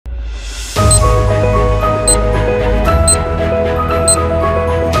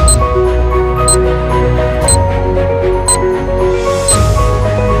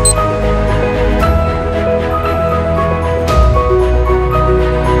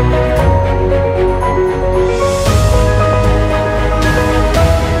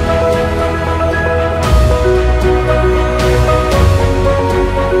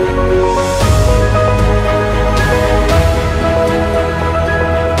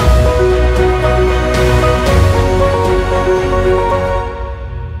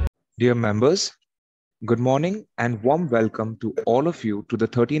Dear members, good morning and warm welcome to all of you to the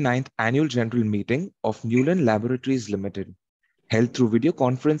 39th Annual General Meeting of Neuland Laboratories Limited, held through video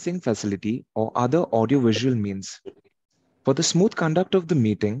conferencing facility or other audiovisual means. For the smooth conduct of the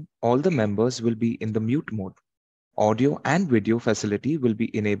meeting, all the members will be in the mute mode. Audio and video facility will be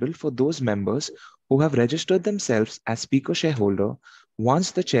enabled for those members who have registered themselves as speaker shareholder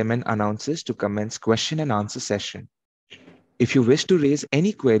once the chairman announces to commence question and answer session. If you wish to raise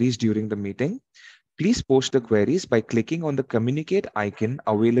any queries during the meeting, please post the queries by clicking on the communicate icon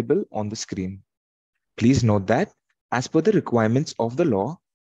available on the screen. Please note that, as per the requirements of the law,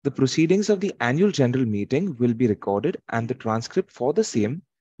 the proceedings of the annual general meeting will be recorded and the transcript for the same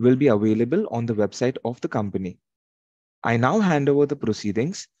will be available on the website of the company. I now hand over the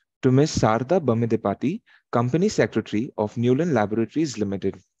proceedings to Ms. Sarda Bamidipati, Company Secretary of Neuland Laboratories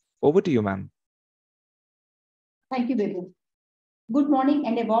Limited. Over to you, ma'am. Thank you, Babu. Good morning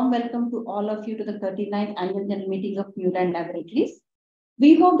and a warm welcome to all of you to the 39th Annual General Meeting of Neuland Laboratories.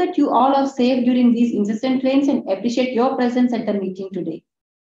 We hope that you all are safe during these incessant rains and appreciate your presence at the meeting today.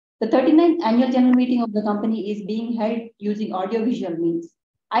 The 39th Annual General Meeting of the company is being held using audiovisual means.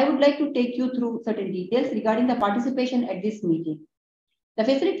 I would like to take you through certain details regarding the participation at this meeting. The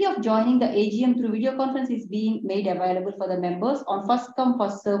facility of joining the AGM through video conference is being made available for the members on first-come,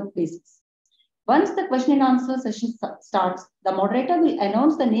 first-served basis. Once the question and answer session starts, the moderator will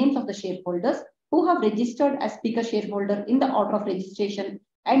announce the names of the shareholders who have registered as speaker shareholder in the order of registration,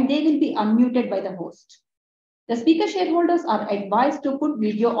 and they will be unmuted by the host. The speaker shareholders are advised to put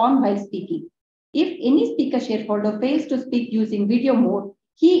video on while speaking. If any speaker shareholder fails to speak using video mode,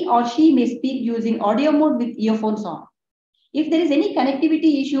 he or she may speak using audio mode with earphones on. If there is any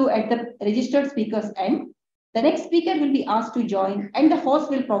connectivity issue at the registered speaker's end, the next speaker will be asked to join and the host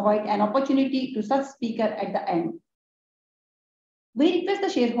will provide an opportunity to such speaker at the end. We request the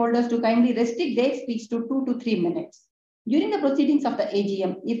shareholders to kindly restrict their speech to 2 to 3 minutes. During the proceedings of the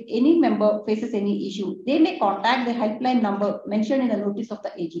AGM, if any member faces any issue, they may contact the helpline number mentioned in the notice of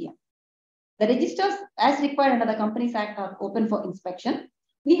the AGM. The registers, as required under the Companies Act, are open for inspection.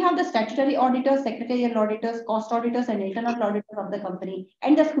 We have the statutory auditors, secretarial auditors, cost auditors, and internal auditors of the company,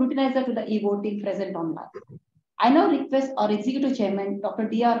 and the scrutinizer to the e-voting present online. I now request our Executive Chairman, Dr.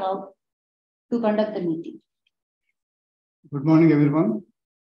 D.R. Rao, to conduct the meeting. Good morning, everyone.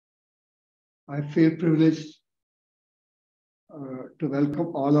 I feel privileged to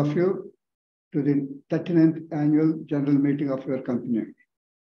welcome all of you to the 39th Annual General Meeting of your company.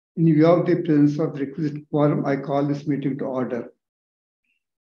 In view of the presence of the requisite quorum, I call this meeting to order.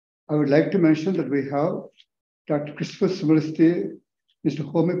 I would like to mention that we have Dr. Christopher Sumarasti, Mr.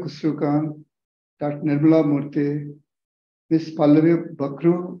 Homi Kusrukan, Dr. Nirmala Murthy, Ms. Pallavi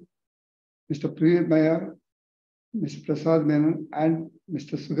Bakru, Mr. Priya Maya, Mr. Prasad Menon, and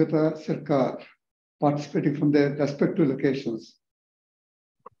Mr. Sugata Sarkar participating from their respective locations.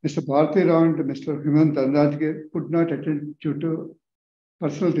 Mr. Bharati Rao and Mr. Hemant Dhanrajge could not attend due to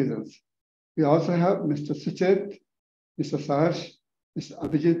personal reasons. We also have Mr. Suchet, Mr. Saharsh, Mr.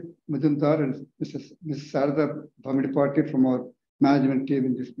 Abhijit Majumdar, and Ms. Sarada Bhamidipati from our management team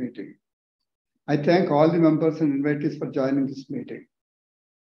in this meeting. I thank all the members and invitees for joining this meeting.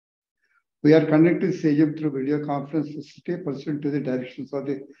 We are conducting this AGM through video conference facility pursuant to the directions of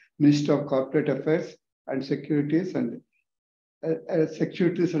the Minister of Corporate Affairs and Securities and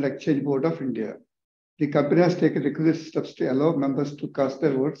Securities and Exchange Board of India. The company has taken requisite steps to allow members to cast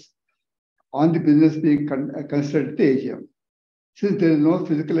their votes on the business being considered at the AGM. Since there is no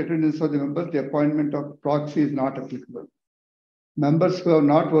physical attendance of the members, the appointment of proxy is not applicable. Members who have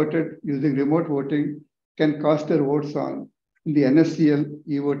not voted using remote voting can cast their votes on the NSCL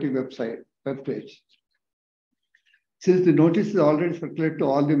e-voting webpage. Since the notice is already circulated to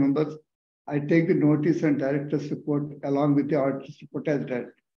all the members, I take the notice and director's report along with the auditor's report as read.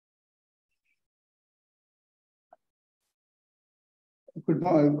 Good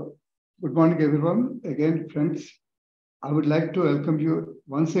morning, everyone. Again, friends. I would like to welcome you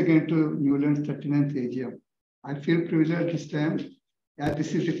once again to Neuland's 39th AGM. I feel privileged this time, as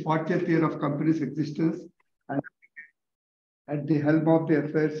this is the 40th year of company's existence and at the helm of the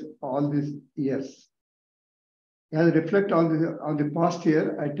affairs all these years. As I reflect on the past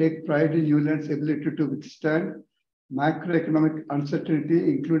year, I take pride in Neuland's ability to withstand macroeconomic uncertainty,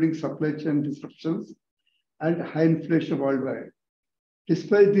 including supply chain disruptions and high inflation worldwide.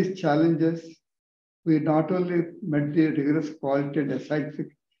 Despite these challenges, we not only met the rigorous quality and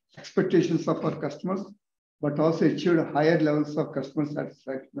scientific expectations of our customers, but also achieved higher levels of customer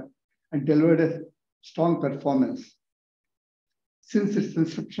satisfaction and delivered a strong performance. Since its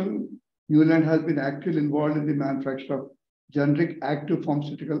inception, Neuland has been actively involved in the manufacture of generic active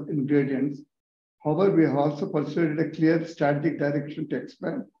pharmaceutical ingredients. However, we have also pursued a clear strategic direction to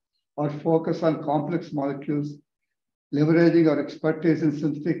expand our focus on complex molecules, leveraging our expertise in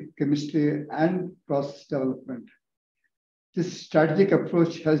synthetic chemistry and process development. This strategic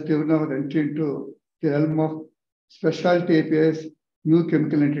approach has driven our entry into the realm of specialty APIs, new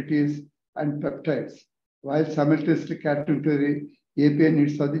chemical entities, and peptides, while simultaneously catering to the API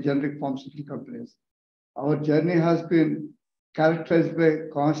needs of the generic pharmaceutical companies. Our journey has been characterized by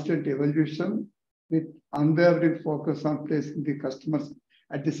constant evolution with unwavering focus on placing the customers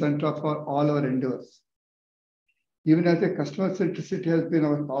at the center of all our endeavors. Even as a customer centricity has been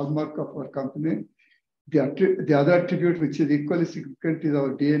our hallmark of our company, the other attribute which is equally significant is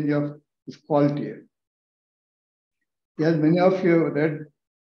our DNA is quality. As many of you have read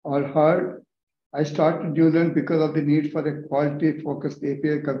or heard, I started Neuland because of the need for a quality-focused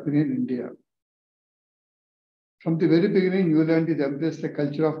API company in India. From the very beginning, Neuland has embraced a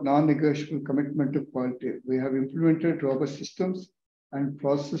culture of non-negotiable commitment to quality. We have implemented robust systems and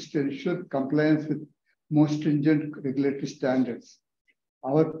processes to ensure compliance with most stringent regulatory standards.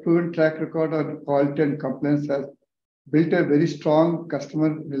 Our proven track record on quality and compliance has built a very strong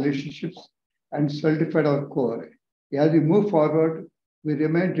customer relationships and solidified our core. As we move forward, we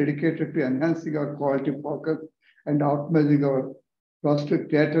remain dedicated to enhancing our quality focus and optimizing our process to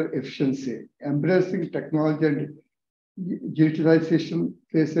greater efficiency. Embracing technology and digitalization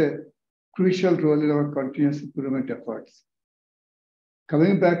plays a crucial role in our continuous improvement efforts.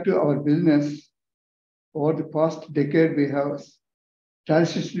 Coming back to our business, over the past decade, we have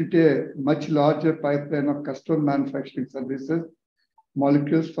transitioned to a much larger pipeline of custom manufacturing services,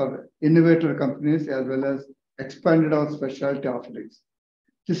 molecules for innovator companies, as well as expanded our specialty offerings.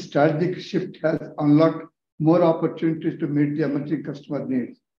 This strategic shift has unlocked more opportunities to meet the emerging customer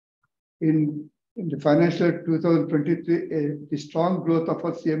needs. In the financial year 2023, the strong growth of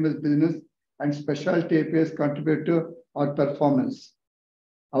our CMS business and specialty APIs contribute to our performance.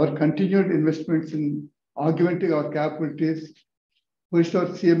 Our continued investments in augmenting our capabilities pushed our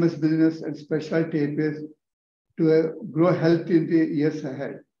CMS business and specialty APIs to grow healthy in the years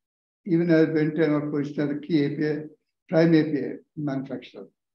ahead, even as we maintain our position as a key API, prime API manufacturer.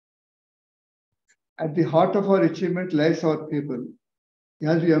 At the heart of our achievement lies our people.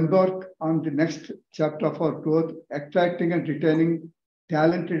 As we embark on the next chapter of our growth, attracting and retaining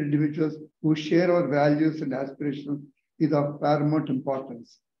talented individuals who share our values and aspirations is of paramount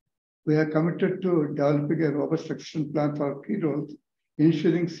importance. We are committed to developing a robust succession plan for our key roles,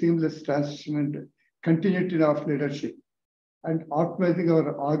 ensuring seamless transition and continuity of leadership, and optimizing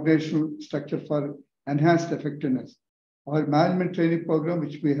our organizational structure for enhanced effectiveness. Our management training program,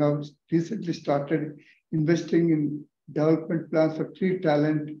 which we have recently started investing in development plans for key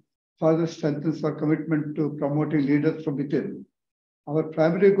talent, further strengthens our commitment to promoting leaders from within. Our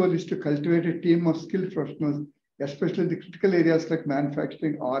primary goal is to cultivate a team of skilled professionals, especially in the critical areas like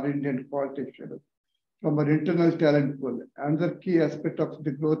manufacturing, R&D, and quality assurance, from our internal talent pool. Another key aspect of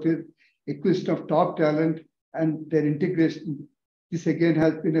the growth is acquisition of top talent and their integration. This again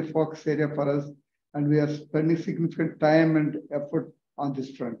has been a focus area for us, and we are spending significant time and effort on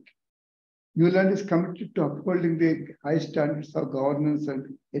this front. Neuland is committed to upholding the high standards of governance and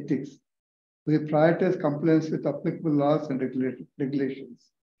ethics. We prioritize compliance with applicable laws and regulations,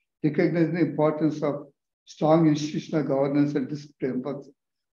 recognizing the importance of strong institutional governance and risk frameworks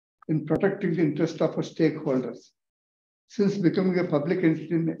in protecting the interest of our stakeholders. Since becoming a public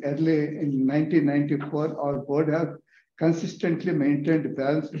entity early in 1994, our board has consistently maintained a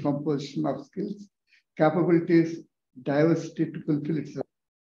balanced composition of skills, capabilities, diversity to fulfill its.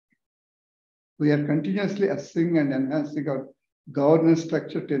 We are continuously assessing and enhancing our governance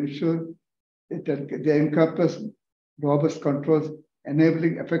structure to ensure that they encompass robust controls,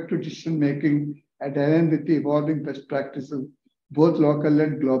 enabling effective decision making and align with the evolving best practices, both locally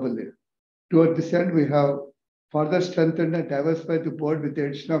and globally. Toward this end, we have further strengthened and diversified the board with the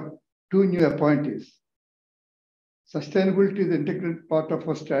addition of 2 new appointees. Sustainability is an integral part of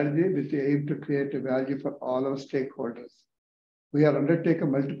our strategy with the aim to create a value for all our stakeholders. We have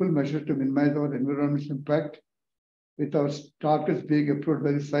undertaken multiple measures to minimize our environmental impact, with our targets being approved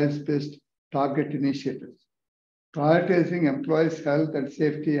by the Science-Based Target Initiative. Prioritizing employees' health and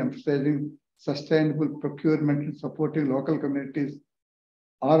safety, emphasizing sustainable procurement and supporting local communities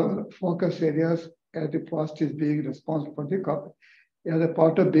are focus areas as the past is being responsible for the as a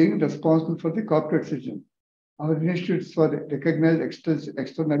part of being responsible for the corporate citizen. Our initiatives were recognized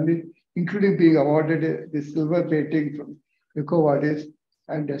externally, including being awarded the silver rating from EcoVadis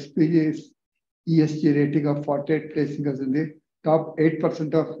and SPG's ESG rating of 48, placing us in the top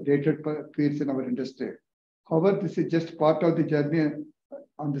 8% of rated peers in our industry. However, this is just part of the journey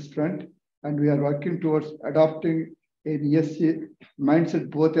on this front, and we are working towards adopting an ESG mindset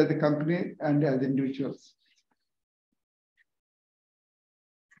both as a company and as individuals.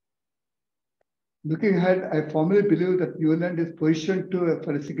 Looking ahead, I firmly believe that Neuland is positioned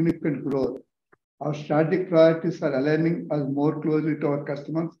for a significant growth. Our strategic priorities are aligning us more closely to our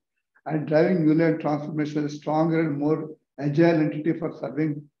customers and driving Neuland transformation as a stronger and more agile entity for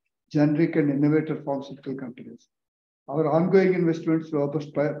serving generic and innovative pharmaceutical companies. Our ongoing investments, robust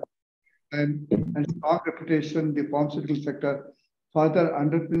and strong reputation in the pharmaceutical sector further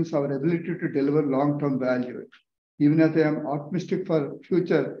underpins our ability to deliver long-term value. Even as I am optimistic for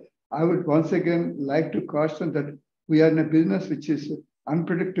future, I would once again like to caution that we are in a business which is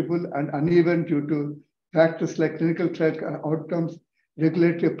unpredictable and uneven due to factors like clinical trial outcomes,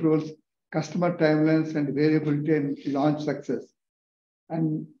 regulatory approvals, customer timelines, and variability in launch success.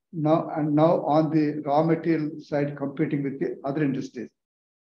 And now on the raw material side, competing with the other industries.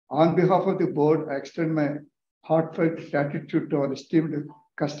 On behalf of the board, I extend my heartfelt gratitude to our esteemed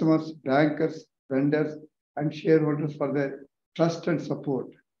customers, bankers, vendors, and shareholders for their trust and support.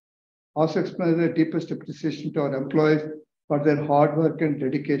 Also express the deepest appreciation to our employees for their hard work and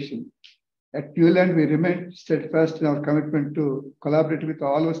dedication. At Neuland, we remain steadfast in our commitment to collaborate with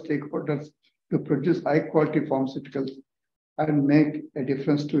all our stakeholders to produce high-quality pharmaceuticals and make a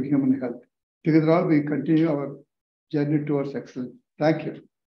difference to human health. Together, we continue our journey towards excellence. Thank you.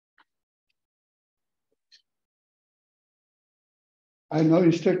 I now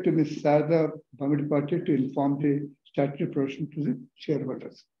instruct Ms. Sarada Bhamidipati to inform the statutory provision to the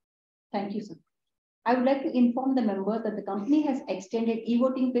shareholders. Thank you, sir. I would like to inform the members that the company has extended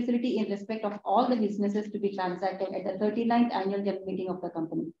e-voting facility in respect of all the businesses to be transacted at the 39th annual general meeting of the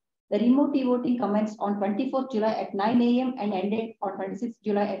company. The remote e-voting commenced on 24th July at 9 a.m. and ended on 26th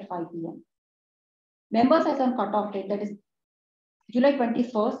July at 5 p.m. Members as on cutoff date, that is July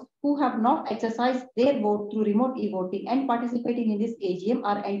 21st, who have not exercised their vote through remote e-voting and participating in this AGM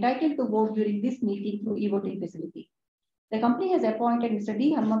are entitled to vote during this meeting through e-voting facility. The company has appointed Mr.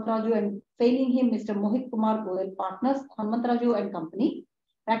 D. Hanumantraju and failing him, Mr. Mohit Kumar Goel, partners, Hanumantraju and Company,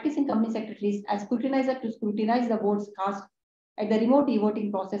 practicing company secretaries as scrutinizer to scrutinize the votes cast at the remote e-voting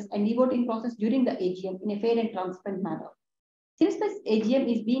process and e-voting process during the AGM in a fair and transparent manner. Since this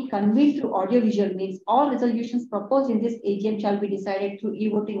AGM is being convened through audiovisual means, all resolutions proposed in this AGM shall be decided through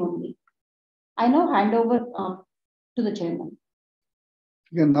e-voting only. I now hand over to the chairman.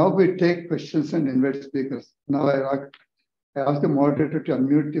 Yeah, now we take questions and invite speakers. Now I ask the moderator to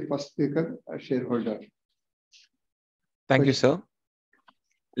unmute the first speaker, a shareholder. Thank you, sir.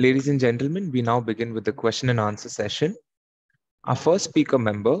 Ladies and gentlemen, we now begin with the question and answer session. Our first speaker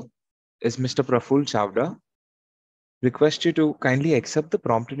member is Mr. Praful Chavda. Request you to kindly accept the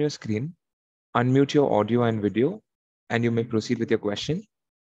prompt on your screen, unmute your audio and video, and you may proceed with your question.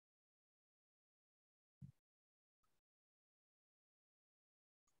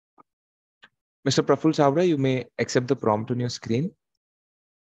 Mr. Praful Chavda, you may accept the prompt on your screen.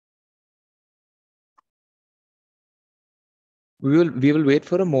 We will wait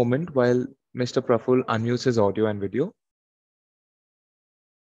for a moment while Mr. Praful unmutes his audio and video.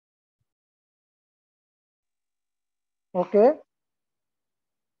 Okay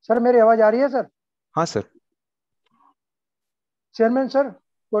sir, मेरी आवाज आ रही है sir? हाँ sir. Chairman sir,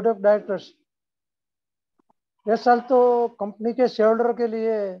 board of directors, इस साल तो company के share holder के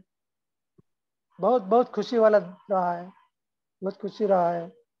लिए बहुत खुशी वाला रहा है, बहुत खुशी रहा है।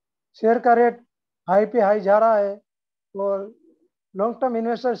 शेयर का रेट हाई पे हाई जा रहा है और लॉन्ग टर्म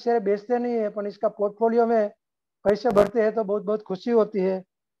इन्वेस्टर शेयर बेचते नहीं है, पर इसका पोर्टफोलियो में पैसे बढ़ते हैं तो बहुत खुशी होती है।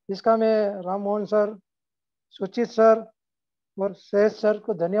 इसका मैं राम मोहन सर, सुचित सर और शेष सर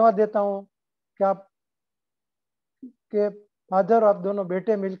को धन्यवाद देता हूं कि आप के फादर, आप दोनों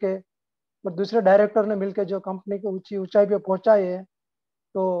बेटे मिलके और दूसरे डायरेक्टर ने मिलके जो कंपनी को ऊंचाई पे पहुंचाए है,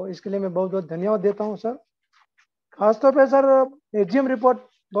 तो इसके लिए मैं बहुत धन्यवाद देता हूं सर। खासतौर पे सर, एजीएम रिपोर्ट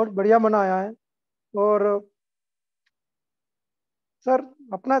बहुत बढ़िया बनाया है और सर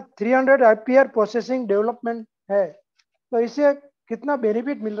अपना 300 आईपीआर प्रोसेसिंग डेवलपमेंट है, तो इससे कितना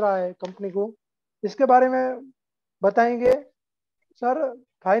बेनिफिट मिल रहा है कंपनी को, इसके बारे में बताएंगे सर।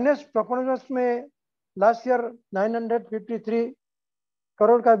 फाइनेंस परफॉर्मेंस में लास्ट ईयर 953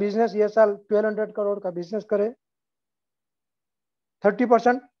 करोड़ का बिजनेस, ये साल 1200 करोड़ का बिजनेस करे,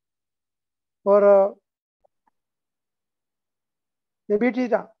 30%। और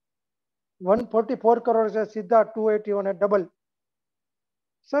EBITDA 144 करोड़ से सीधा 281 है, डबल।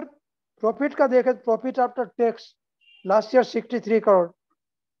 सर प्रॉफिट का देखें, profit after tax last year 63 crore,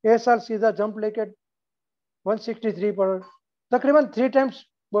 ये साल सीधा जंप लेके 163 करोड़, तकरीबन 3 टाइम्स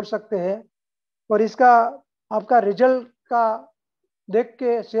बोल सकते हैं। और इसका आपका रिजल्ट का देख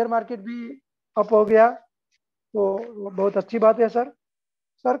के शेयर मार्केट भी अप हो गया, तो बहुत अच्छी बात है सर।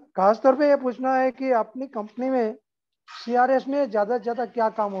 सर खास तौर पे ये पूछना है कि अपनी कंपनी में सीआरएस में ज़्यादा से ज़्यादा क्या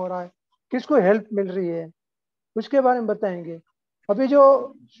काम हो रहा है, किसको हेल्प मिल रही है, उसके बारे में बताएंगे। अभी जो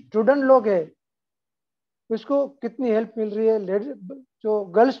स्टूडेंट लोग हैं उसको कितनी हेल्प मिल रही है, जो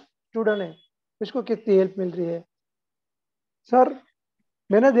गर्ल्स स्टूडेंट है उसको कितनी हेल्प मिल रही है। सर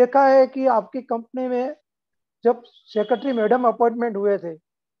मैंने देखा है कि आपकी कंपनी में जब सेक्रेटरी मैडम अपॉइंटमेंट हुए थे,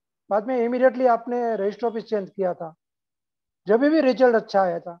 बाद में इमीडिएटली आपने रजिस्टर ऑफिस चेंज किया था, जब भी रिजल्ट अच्छा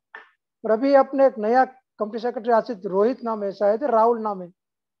आया था। और अभी आपने एक नया कंपनी सेक्रेटरी आसित रोहित नाम है शायद, राहुल नाम है,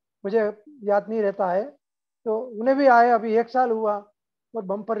 मुझे याद नहीं रहता है, तो उन्हें भी आए अभी 1 साल हुआ और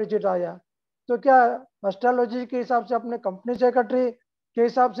बम्पर रिजल्ट आया। तो क्या एस्ट्रोलॉजी के हिसाब से अपने कंपनी सेक्रेटरी के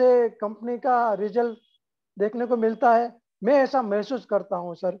हिसाब से कंपनी का रिजल्ट देखने को मिलता है? मैं ऐसा महसूस करता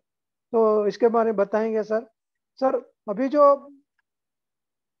हूँ सर, तो इसके बारे में बताएंगे सर। सर अभी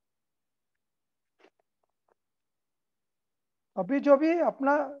जो भी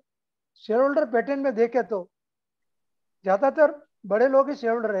अपना शेयर होल्डर पैटर्न में देखे तो ज़्यादातर बड़े लोग ही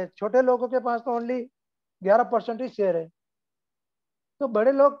शेयर होल्डर है, छोटे लोगों के पास तो ओनली 11% ही शेयर है। तो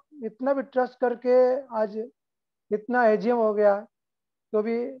बड़े लोग इतना भी ट्रस्ट करके आज इतना एजीएम हो गया, तो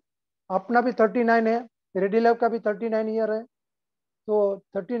भी अपना भी 39 है, रेडी लैब का भी 39 ईयर है, तो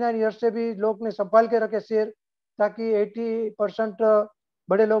 39 ईयर से भी लोग ने संभाल के रखे शेयर, ताकि 80%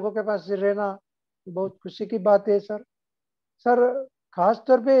 बड़े लोगों के पास रहना बहुत खुशी की बात है सर। सर खास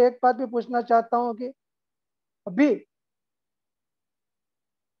तौर पे एक बात भी पूछना चाहता हूँ कि अभी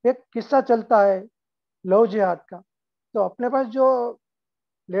एक किस्सा चलता है लव जिहाद का, तो अपने पास जो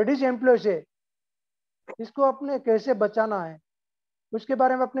लेडीज एम्प्लॉयज है इसको अपने कैसे बचाना है, उसके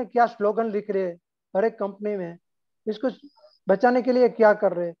बारे में अपने क्या स्लोगन लिख रहे हैं हर एक कंपनी में, इसको बचाने के लिए क्या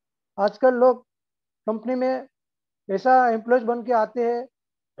कर रहे हैं। आजकल लोग कंपनी में ऐसा एम्प्लॉयज बन के आते हैं,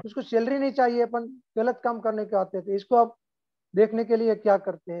 उसको सैलरी नहीं चाहिए पर गलत काम करने के आते थे, इसको आप देखने के लिए क्या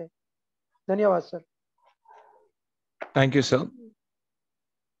करते हैं? धन्यवाद sir. Thank you, sir.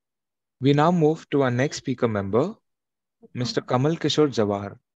 We now move to our next speaker member, Mr. Kamal Kishore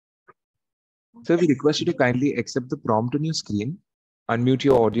Jawahar. Sir, we request you to kindly accept the prompt on your screen, unmute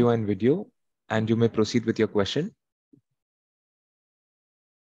your audio and video, and you may proceed with your question.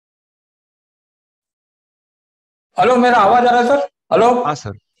 Hello, मेरा आवाज आ रहा है sir? Hello, हाँ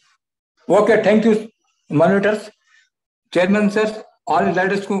sir. Okay, thank you monitors, chairman sir, all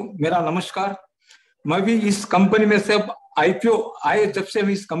leaders को मेरा नमस्कार। मैं भी इस कंपनी में से आईपीओ आए जब से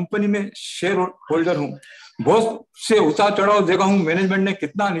मैं इस कंपनी में शेयर होल्डर हूँ। बहुत से उतार चढ़ाव देखा हूँ, मैनेजमेंट ने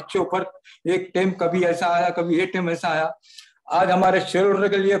कितना नीचे ऊपर, एक टाइम कभी ऐसा आया, कभी एक टाइम ऐसा आया। आज हमारे शेयर होल्डर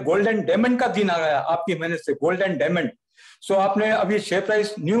के लिए गोल्डन डायमंड का दिन आ गया, आपकी मेहनत से गोल्डन डायमंड। सो आपने अभी शेयर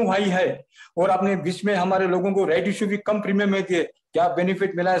प्राइस न्यू हाई है और आपने बीच में हमारे लोगों को राइट इश्यू भी कम प्रीमियम में दिए, क्या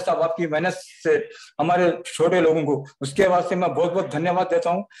बेनिफिट मिला है सब आपकी मेहनत से हमारे छोटे लोगों को, उसके वास्ते मैं बहुत बहुत धन्यवाद देता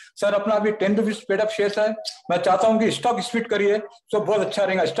हूं सर। अपना अभी 10 रुपीज पेड अप शेयर है, मैं चाहता हूं कि स्टॉक स्प्लिट करिए तो बहुत अच्छा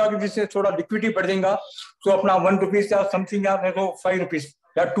रहेगा, स्टॉक से थोड़ा लिक्विडिटी बढ़ जाएगा। तो अपना 1 रुपीज या समथिंग या मेरे को 5 रुपीज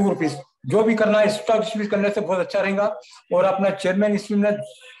या 2 रुपीज जो भी करना है स्टॉक स्प्लिट करने से बहुत अच्छा रहेगा। और अपना चेयरमैन इसमें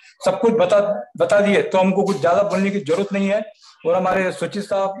सब कुछ बता दिए तो हमको कुछ ज्यादा बोलने की जरूरत नहीं है। और हमारे सचिव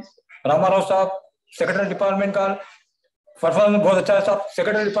साहब, रामाराव साहब, सेक्रेटरी डिपार्टमेंट का परफॉर्मेंस बहुत अच्छा है साहब।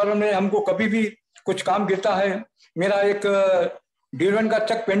 सेक्रेटरी डिपार्टमेंट में हमको कभी भी कुछ काम गिरता है, मेरा एक डिविडेंड का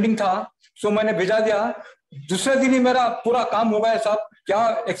चेक पेंडिंग था, सो मैंने भेजा दिया, दूसरे दिन ही मेरा पूरा काम हो गया साहब। क्या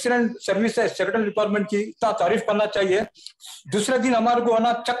एक्सीलेंट सर्विस है सेक्रेटरी डिपार्टमेंट की, इतना तारीफ करना चाहिए। दूसरे दिन हमारे को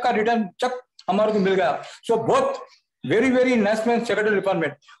ना चेक का रिटर्न चेक हमारे को मिल गया। सो बहुत very nice man secretary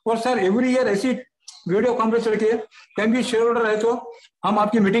department. और सर एवरी ईयर ऐसी वीडियो कॉन्फ्रेंस रखिए, कहीं भी शेयर होल्डर है तो हम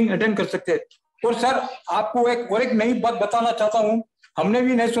आपकी मीटिंग अटेंड कर सकते हैं। और सर आपको एक नई बात बताना चाहता हूँ, हमने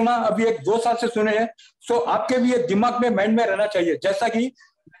भी नहीं सुना, अभी 1-2 साल से सुने हैं। सो आपके भी ये दिमाग में माइंड में रहना चाहिए, जैसा कि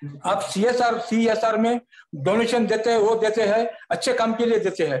आप CSR में डोनेशन देते हैं, वो देते हैं अच्छे काम के लिए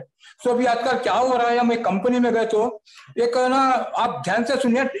देते हैं। सो अभी आजकल क्या हो रहा है, हम एक कंपनी में गए तो एक ना, आप ध्यान से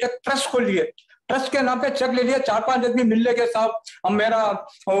सुनिए, एक ट्रस्ट खोल लिए, ट्रस्ट के नाम पे चेक ले लिया, 4-5 आदमी मिल लेके साहब, हम मेरा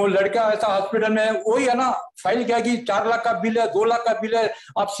वो लड़का ऐसा हॉस्पिटल में है, वही है ना, फाइल क्या कि 4 लाख का बिल है, 2 लाख का बिल है,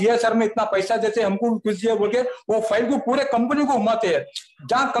 आप CSR में इतना पैसा देते, हमको कुछ दिया बोल के वो फाइल को पूरे कंपनी को घुमाते हैं,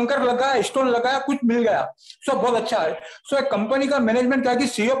 जहाँ कंकर लगाया, स्टोन लगाया, कुछ मिल गया। सो बहुत अच्छा है। सो एक कंपनी का मैनेजमेंट क्या कि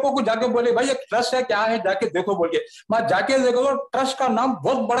CFO को जाके बोले भाई एक ट्रस्ट है, क्या है, जाके देखो बोल के, मैं जाके देखो तो ट्रस्ट का नाम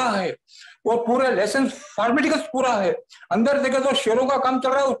बहुत बड़ा है और पूरे लाइसेंस फॉर्मेलिटीज पूरा है, अंदर देखे तो शेयरों का काम चल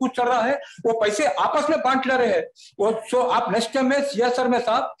रहा है और कुछ चल रहा है, वो पैसे आपस में बांट ले रहे हैं। और सो आप नेक्स्ट टाइम में CSR में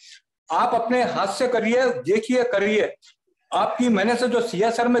साहब आप अपने हाथ से करिए, देखिए, करिए, आपकी मैंने से जो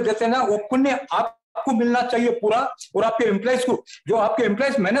CSR में देते हैं ना, वो पुण्य आप आपको मिलना चाहिए पूरा, और आपके एम्प्लॉइज को, जो आपके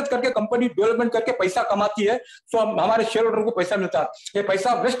एम्प्लॉइज मेहनत करके कंपनी डेवलपमेंट करके पैसा कमाती है, तो हमारे शेयर होल्डर को पैसा मिलता है। ये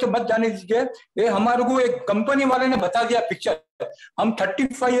पैसा वेस्ट मत जाने दीजिए। ये हमारे को एक कंपनी वाले ने बता दिया पिक्चर। हम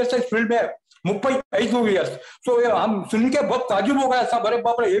 35 ईयर्स इस फील्ड में, 35 ईयर्स। तो हम सुन के बहुत ताजुब हो गया, ऐसा बड़े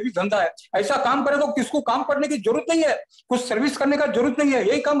बाप रे ये भी धंधा है, ऐसा काम करे तो किसको काम करने की जरूरत नहीं है, कुछ सर्विस करने का जरूरत नहीं है,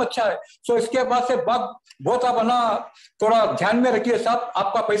 यही काम अच्छा है। सो इसके बाद से बहुत आप ना थोड़ा ध्यान में रखिए साहब,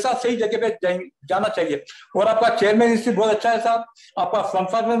 आपका पैसा सही जगह पे जाना चाहिए। और आपका चेयरमैन इससे बहुत अच्छा है साहब, आपका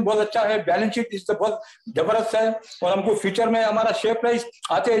परफॉर्मेंस बहुत अच्छा है, बैलेंस शीट इससे बहुत जबरदस्त है, और हमको फ्यूचर में हमारा शेयर प्राइस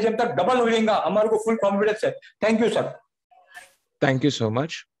आते जब तक डबल हो जाएगा, हमारे को फुल कॉन्फिडेंस है। Thank you sir. Thank you so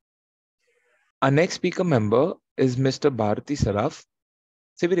much. Our next speaker member is Mr. Bharati Saraf.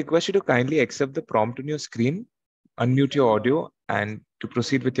 So we request you to kindly accept the prompt on your screen, unmute your audio, and to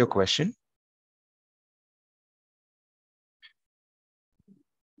proceed with your question.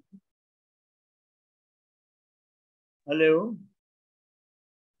 Hello.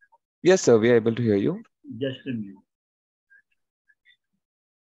 Yes, sir, we are able to hear you. Just a minute.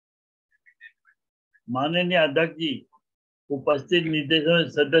 माननीय अध्यक्ष जी, उपस्थित निदेशक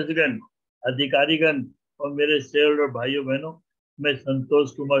सदस्यगण, अधिकारीगण और मेरे share holder भाइयों बहनों, मैं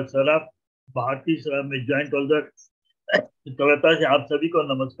संतोष कुमार सराफ, भारतीय सराफ में ज्वाइंट होल्डर कोलकाता से आप सभी को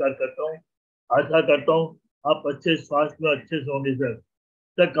नमस्कार करता हूँ। आशा करता हूँ आप अच्छे स्वास्थ्य में अच्छे से होंगे सर।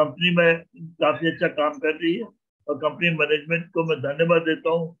 सर कंपनी में काफी अच्छा काम कर रही है और कंपनी मैनेजमेंट को मैं धन्यवाद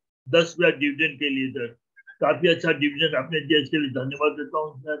देता हूँ 10 डिविडेंड के लिए सर। काफी अच्छा डिविडेंड आपने दिया, इसके लिए धन्यवाद देता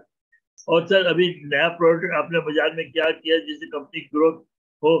हूँ सर। और सर अभी नया प्रोडक्ट आपने बाजार में क्या किया जिससे कंपनी ग्रोथ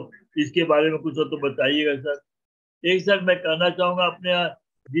हो, इसके बारे में कुछ हो तो बताइएगा सर। एक सर मैं कहना चाहूंगा, अपने यहाँ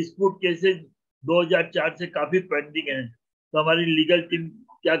डिस्प्यूट केसेस 2004 से काफी पेंडिंग है, तो हमारी लीगल टीम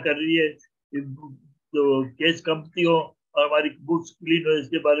क्या कर रही है, तो केस कंपनी हो और हमारी बुक्स क्लीन हो,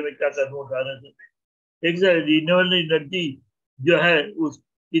 इसके बारे में क्या कदम उठा रहे हैं सर। एक सर रिन्यूएबल एनर्जी जो है उस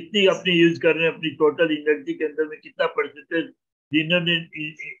कितनी अपनी यूज कर रहे हैं, अपनी टोटल एनर्जी के अंदर में कितना परसेंटेज रिन्यूएबल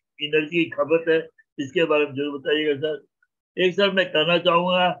एनर्जी की खपत है, इसके बारे में जरूर बताइएगा सर। एक सर मैं कहना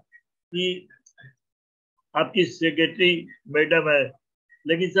चाहूंगा कि आपकी सेक्रेटरी मैडम है,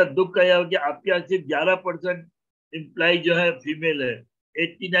 लेकिन सर दुख का यह हो कि आपके यहाँ सिर्फ 11% एम्प्लॉय जो है फीमेल है,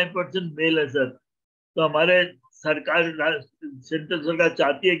 89% मेल है सर। तो हमारे सरकार, सेंट्रल सरकार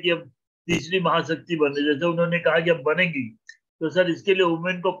चाहती है कि हम तीसरी महाशक्ति बने, जैसे उन्होंने कहा कि हम बनेंगी, तो सर इसके लिए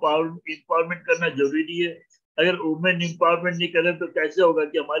वुमेन को एम्पावरमेंट करना जरूरी है। अगर वुमेन एम्पावरमेंट नहीं करें तो कैसे होगा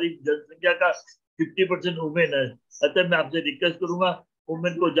कि हमारी जनसंख्या का 50% वुमेन है। अतः मैं आपसे रिक्वेस्ट करूंगा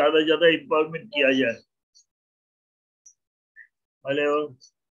वुमेन को ज्यादा से ज्यादा एम्पावरमेंट किया जाए। हेलो।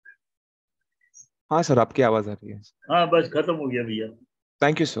 हाँ सर, आपकी आवाज आ रही है। हाँ बस खत्म हो गया भैया।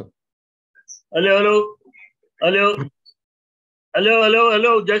 Thank you sir. Hello hello hello hello hello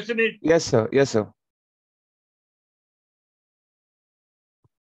hello, just minute. Yes sir, yes sir.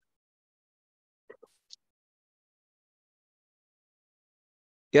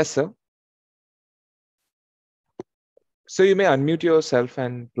 Yes, sir. So you may unmute yourself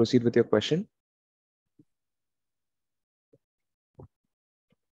and proceed with your question.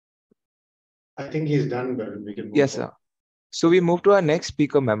 I think he's done, but we can move Yes, sir. So we move to our next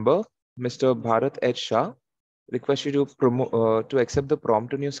speaker member, Mr. Bharat H. Shah. Request you to accept the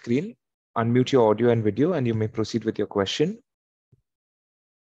prompt on your screen, unmute your audio and video, and you may proceed with your question.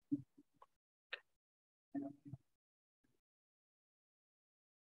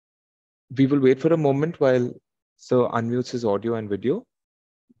 We will wait for a moment while Sir unmutes his audio and video.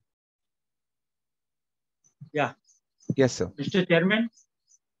 Yeah. Yes, sir. Mr. Chairman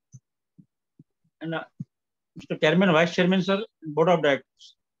and Mr. Chairman, Vice Chairman, sir, Board of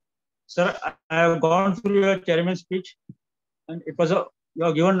Directors. Sir, I have gone through your chairman's speech, and it was you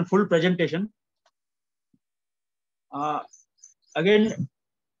have given a full presentation. Again,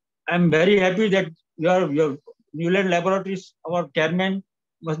 I'm very happy that your Neuland Laboratories, our chairman,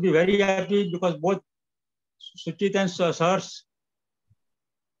 must be very happy because both Suchit and sirs,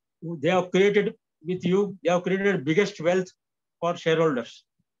 they have created with you, they have created biggest wealth for shareholders,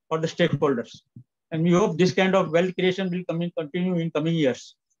 for the stakeholders. And we hope this kind of wealth creation will continue in coming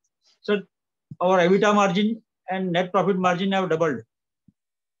years. So our EBITDA margin and net profit margin have doubled.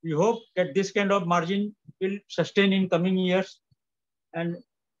 We hope that this kind of margin will sustain in coming years, and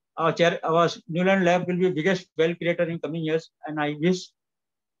our Neuland Lab will be biggest wealth creator in coming years. And I wish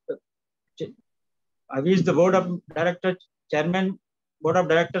the board of directors, chairman, board of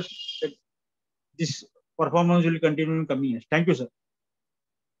directors, that this performance will continue in coming years. Thank you, sir.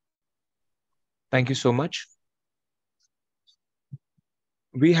 Thank you so much.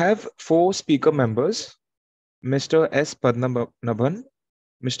 We have 4 speaker members, Mr. S. Padmanabhan,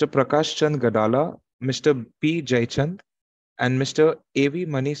 Mr. Prakash Chand Gadala, Mr. P. Jaychand, and Mr. A.V.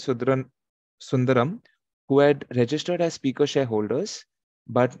 Mani Sundaram, who had registered as speaker shareholders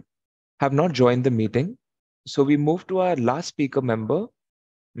but have not joined the meeting. So we move to our last speaker member,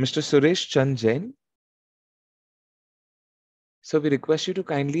 Mr. Suresh Chand Jain. So we request you to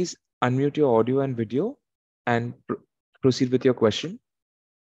kindly unmute your audio and video and proceed with your question.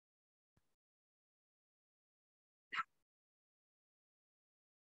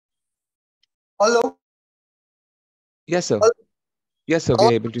 Hello. Yes, sir. Hello? Yes, sir. We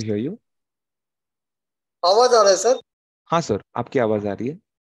are able to hear you. आवाज आ रहा है sir? हाँ sir, आपकी आवाज आ रही है.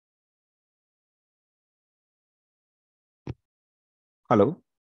 Hello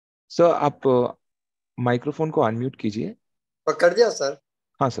sir, आप microphone को अनम्यूट कीजिए. कर दिया सर.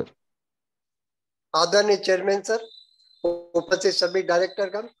 हाँ सर. आदरणीय चेयरमैन सर, उपस्थित सभी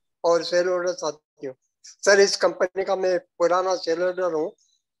डायरेक्टरगण और शेयर होल्डर साथियों, सर इस कंपनी का मैं पुराना शेयर होल्डर हूँ.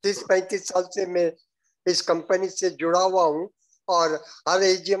 30-35 साल से मैं इस कंपनी से जुड़ा हुआ हूँ और हर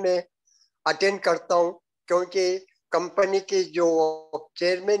एजीएम में अटेंड करता हूँ, क्योंकि कंपनी की जो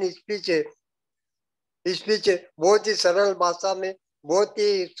चेयरमैन स्पीच है बहुत ही सरल भाषा में, बहुत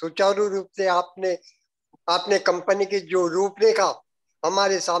ही सुचारू रूप से आपने कंपनी की जो रूपरेखा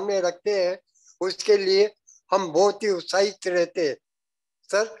हमारे सामने रखते हैं, उसके लिए हम बहुत ही उत्साहित रहते हैं.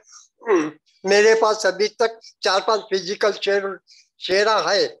 सर मेरे पास अभी तक 4-5 फिजिकल शेयर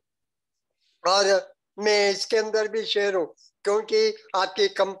है और मैं इसके अंदर भी शेयर हूँ, क्योंकि आपकी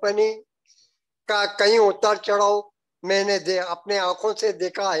कंपनी का कई उतार चढ़ाव मैंने अपने आंखों से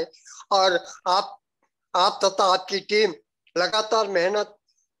देखा है और आप तथा आपकी टीम लगातार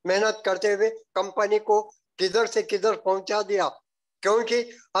मेहनत करते हुए कंपनी को किधर से किधर पहुंचा दिया, क्योंकि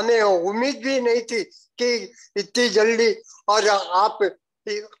हमें उम्मीद भी नहीं थी कि इतनी जल्दी और आप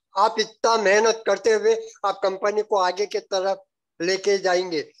इतना मेहनत करते हुए आप कंपनी को आगे की तरफ लेके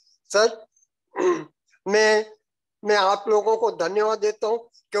जाएंगे. सर मैं आप लोगों को धन्यवाद देता हूं,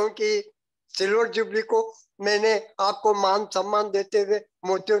 क्योंकि सिल्वर जुबली को मैंने आपको मान सम्मान देते हुए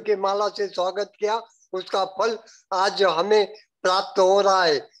मोतियों की माला से स्वागत किया, उसका फल आज हमें प्राप्त हो रहा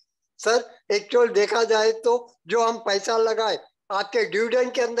है. सर एक्चुअल देखा जाए तो जो हम पैसा लगाए आपके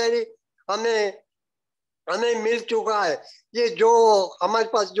डिविडेंड के अंदर ही हमें मिल चुका है. ये जो हमारे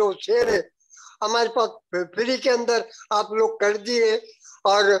पास जो शेयर है हमारे पास फ्री के अंदर आप लोग कर दिए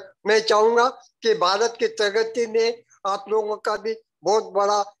और मैं चाहूंगा कि भारत की प्रगति में आप लोगों का भी बहुत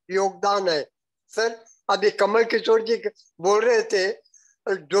बड़ा योगदान है. सर अभी कमल किशोर जी बोल रहे थे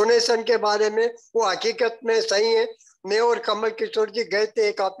डोनेशन के बारे में, वो हकीकत में सही है. मैं और कमल किशोर जी गए थे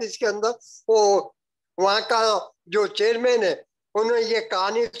एक ऑफिस के अंदर, वो वहाँ का जो चेयरमैन है उन्होंने ये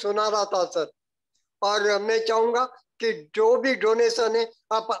कहानी सुना रहा था सर. और मैं चाहूंगा कि जो भी डोनेशन है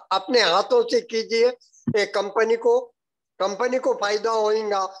आप अपने हाथों से कीजिए, ये कंपनी को फायदा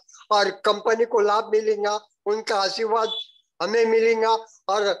होगा और कंपनी को लाभ मिलेगा, उनका आशीर्वाद हमें मिलेगा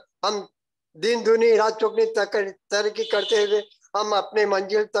और हम दिन दुनी रात चौगनी तरक्की करते हुए हम अपने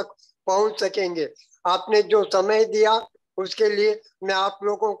मंजिल तक पहुंच सकेंगे. आपने जो समय दिया उसके लिए मैं आप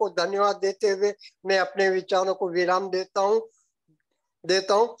लोगों को धन्यवाद देते हुए मैं अपने विचारों को विराम देता हूं.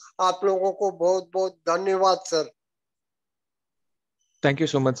 आप लोगों को बहुत बहुत धन्यवाद sir. Thank you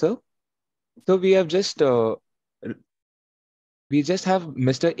so much, sir. So we have just have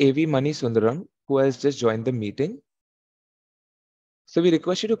Mr. A.V. Mani Sundaram, who has just joined the meeting. So we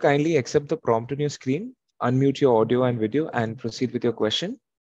request you to kindly accept the prompt on your screen, unmute your audio and video, and proceed with your question.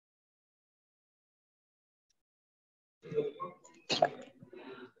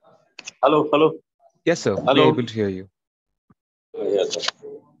 Hello. Yes, sir. Hello. We are able to hear you. Yes, sir.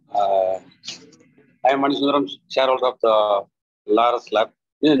 I am Mani Sundaram, shareholder of the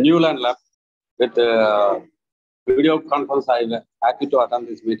Neuland Lab. With video conference, I am happy to attend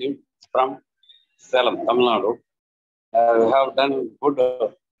this meeting from Salem, Tamil Nadu. We have done good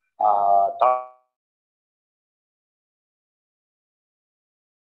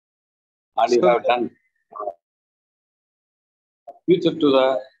and we have done future to the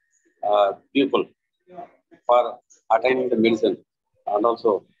people for attaining the medicine. And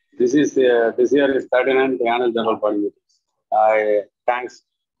also, this year is 39th annual general body meeting. I thanks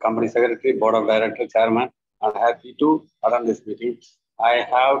company secretary, board of director, chairman. I'm happy to attend this meeting. I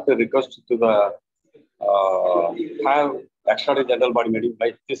have to request to the have extraordinary general body meeting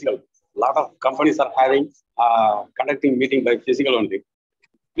by physical. A lot of companies are having conducting meeting by physical only.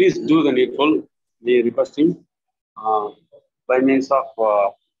 Please do the needful. We requesting by means of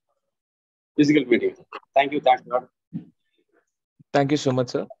physical meeting. Thank you. Thanks God. Thank you so much,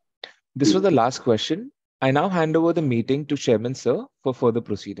 sir. This was the last question. I now hand over the meeting to Chairman, sir, for further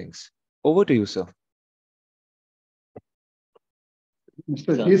proceedings. Over to you, sir.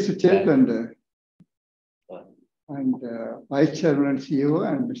 Mr. D. Suchet and Vice Chairman and CEO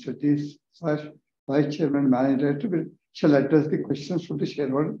and Mr. D. Vice Chairman Manager shall address the questions from the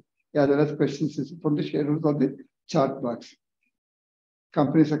shareholder. Yeah, there are questions from the shareholders on the chat box.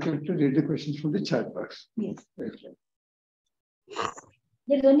 Company Secretary read the questions from the chat box. Yes.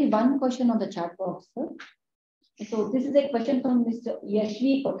 There's only one question on the chat box, sir. So this is a question from Mr.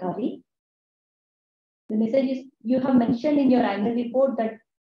 Yashvi Kothari. The message is, you have mentioned in your annual report that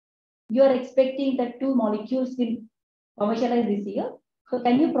you are expecting that 2 molecules will commercialize this year. So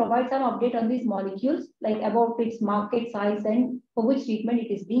can you provide some update on these molecules, like about its market size and for which treatment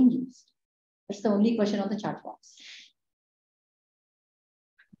it is being used? That's the only question on the chat box.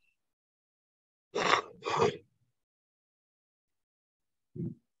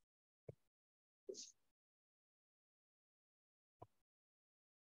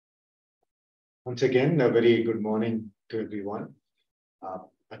 Once again, a very good morning to everyone.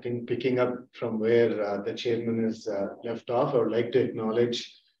 I think picking up from where the chairman has left off, I would like to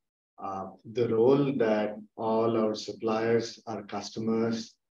acknowledge the role that all our suppliers, our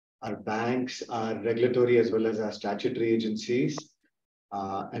customers, our banks, our regulatory as well as our statutory agencies,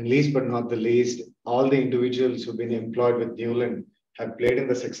 and least but not the least, all the individuals who've been employed with Neuland have played in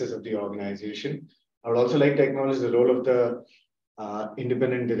the success of the organization. I would also like to acknowledge the role of the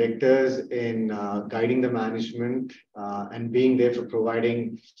independent directors in guiding the management and being there for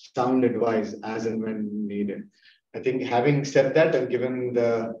providing sound advice as and when needed. I think having said that and given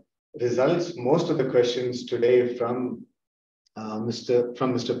the results, most of the questions today from Mr.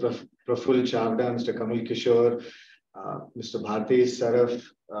 Praful Chavda, Mr. Kamal Kishore, Mr. Bharti Saraf,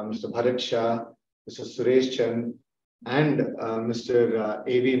 Mr. Bharat Shah, Mr. Suresh Chand, and Mr.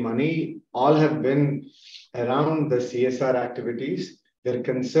 A.V. Mani all have been around the CSR activities. There are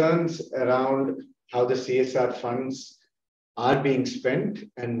concerns around how the CSR funds are being spent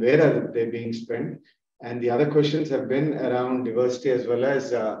and where are they being spent. And the other questions have been around diversity as well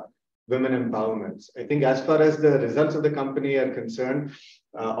as women empowerment. I think as far as the results of the company are concerned,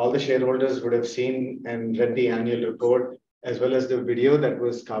 all the shareholders would have seen and read the annual report as well as the video that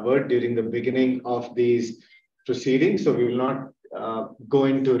was covered during the beginning of these proceedings. So we will not go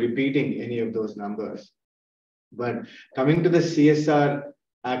into repeating any of those numbers. But coming to the CSR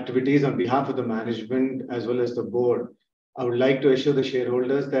activities on behalf of the management as well as the board, I would like to assure the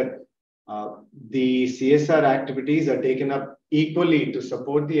shareholders that the CSR activities are taken up equally to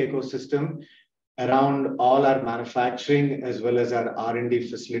support the ecosystem around all our manufacturing as well as our R&D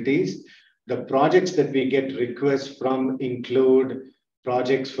facilities. The projects that we get requests from include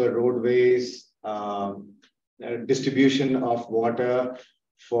projects for roadways, distribution of water,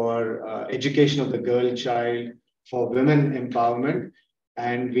 for education of the girl child, for women empowerment.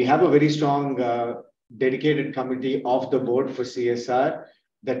 And we have a very strong dedicated committee of the board for CSR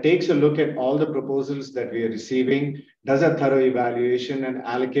that takes a look at all the proposals that we are receiving, does a thorough evaluation and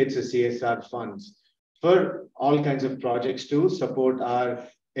allocates the CSR funds for all kinds of projects to support our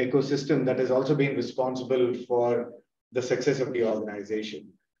ecosystem that has also been responsible for the success of the organization.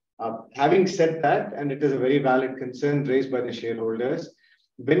 Having said that, and it is a very valid concern raised by the shareholders,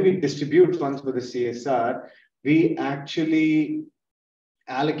 when we distribute funds for the CSR, we actually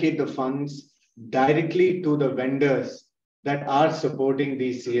allocate the funds directly to the vendors that are supporting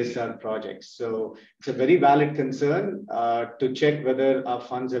these CSR projects. So it's a very valid concern to check whether our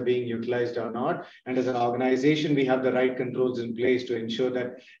funds are being utilized or not. And as an organization, we have the right controls in place to ensure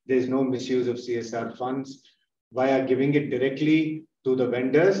that there's no misuse of CSR funds via giving it directly to the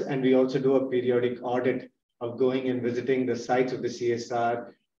vendors. And we also do a periodic audit of going and visiting the sites of the CSR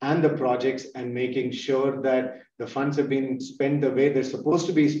and the projects and making sure that the funds have been spent the way they're supposed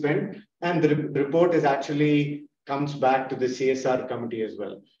to be spent. And the report is actually comes back to the CSR committee as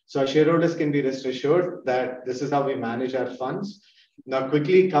well. So our shareholders can be rest assured that this is how we manage our funds. Now,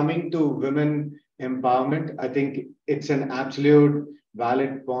 quickly coming to women empowerment, I think it's an absolute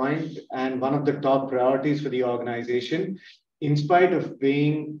valid point and one of the top priorities for the organization. In spite of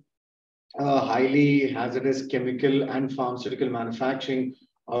being a highly hazardous chemical and pharmaceutical manufacturing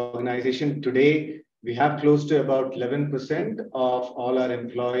organization, today we have close to about 11% of all our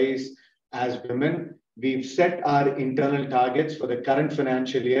employees as women. We've set our internal targets for the current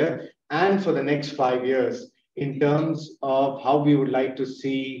financial year and for the next 5 years in terms of how we would like to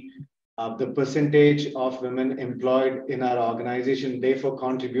see the percentage of women employed in our organization, therefore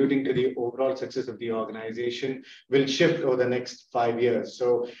contributing to the overall success of the organization, will shift over the next 5 years.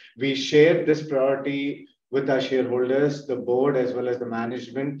 So we share this priority with our shareholders, the board, as well as the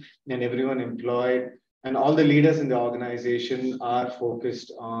management and everyone employed. And all the leaders in the organization are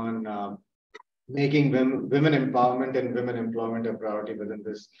focused on making women empowerment and women employment a priority within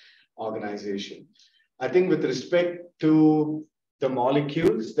this organization. I think with respect to the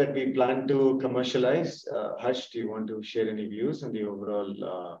molecules that we plan to commercialize, Harsh, do you want to share any views on the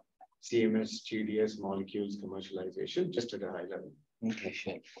overall CMS, GDS molecules commercialization, just at a high level? Okay,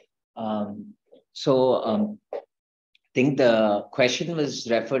 sure. I think the question was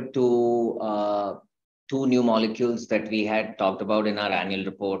referred to two new molecules that we had talked about in our annual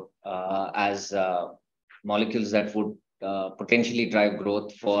report as molecules that would potentially drive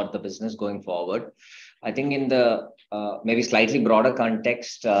growth for the business going forward. I think in the maybe slightly broader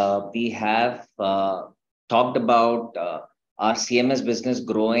context, we have talked about our CMS business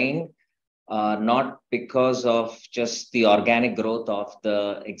growing not because of just the organic growth of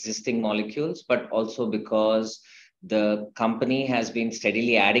the existing molecules, but also because the company has been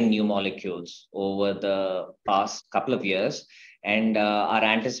steadily adding new molecules over the past couple of years, and our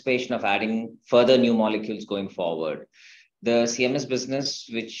anticipation of adding further new molecules going forward. The CMS business,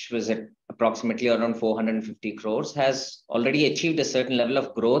 which was at approximately around 450 crores, has already achieved a certain level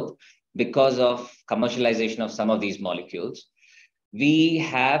of growth because of commercialization of some of these molecules. We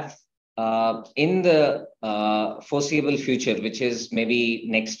have in the foreseeable future, which is maybe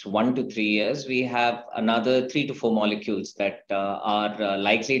next 1 to 3 years, we have another 3 to 4 molecules that are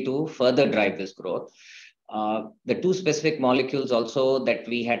likely to further drive this growth. The two specific molecules also that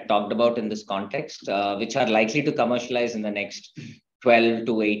we had talked about in this context, which are likely to commercialize in the next 12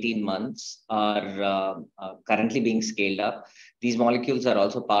 to 18 months, are currently being scaled up. These molecules are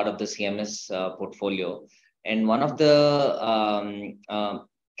also part of the CMS portfolio. And one of the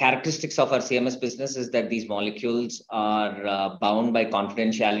characteristics of our CMS business is that these molecules are bound by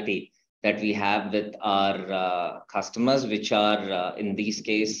confidentiality that we have with our customers, which are in these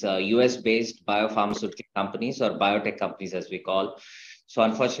case US-based biopharmaceutical companies or biotech companies, as we call. So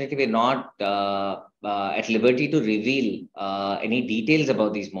unfortunately, we're not at liberty to reveal any details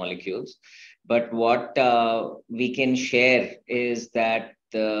about these molecules. But what we can share is that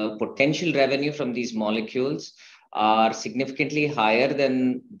the potential revenue from these molecules are significantly higher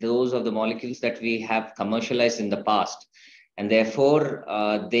than those of the molecules that we have commercialized in the past. And therefore,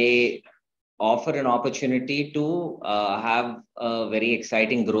 they offer an opportunity to have a very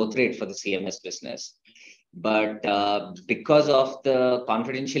exciting growth rate for the CMS business. But because of the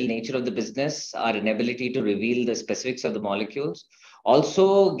confidential nature of the business, our inability to reveal the specifics of the molecules,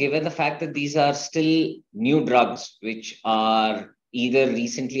 also given the fact that these are still new drugs, which are either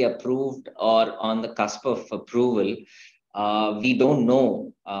recently approved or on the cusp of approval, we don't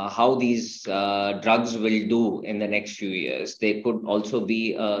know how these drugs will do in the next few years. There could also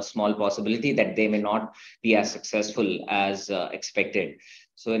be a small possibility that they may not be as successful as expected.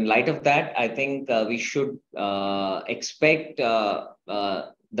 So in light of that, I think we should expect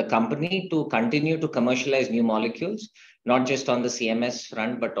the company to continue to commercialize new molecules, not just on the CMS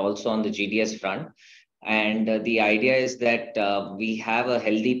front, but also on the GDS front. And the idea is that we have a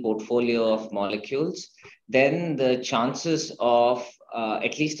healthy portfolio of molecules. Then the chances of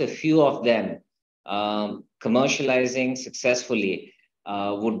at least a few of them commercializing successfully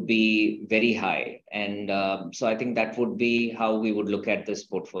would be very high. And so I think that would be how we would look at this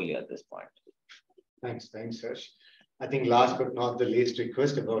portfolio at this point. Thanks, Harsh. I think last but not the least,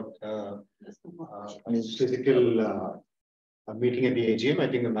 request about physical meeting at the AGM. I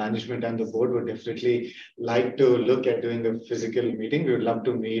think the management and the board would definitely like to look at doing a physical meeting. We would love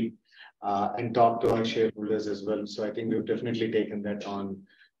to meet and talk to our shareholders as well. So I think we've definitely taken that on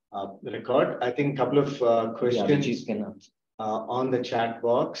record. I think a couple of questions on the chat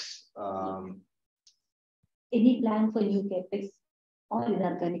box. Any plan for new capex or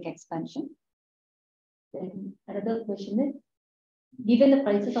inorganic expansion? Then another question is, given the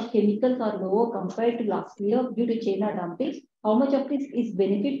prices of chemicals are lower compared to last year due to China dumping, how much of this is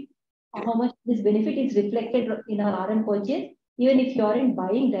benefit, or how much this benefit is reflected in our RM purchase, even if you aren't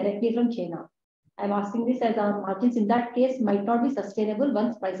buying directly from China? I'm asking this as our margins in that case might not be sustainable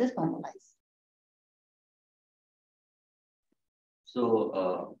once prices normalize.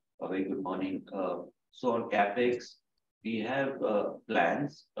 So, a very good morning. So on CapEx, we have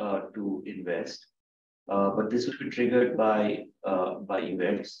plans to invest, but this will be triggered by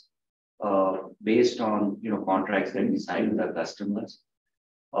events based on contracts that we sign with our customers.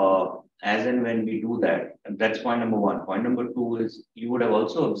 As and when we do that, and that's point number one. Point number two is you would have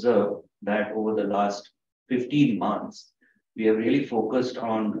also observed that over the last 15 months, we have really focused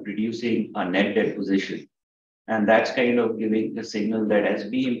on reducing our net debt position. And that's kind of giving a signal that as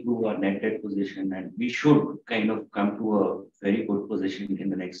we improve our net debt position, and we should kind of come to a very good position in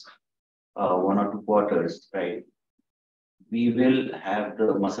the next 1 or 2 quarters, right? We will have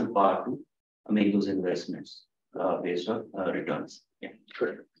the muscle power to make those investments based on returns. Yeah.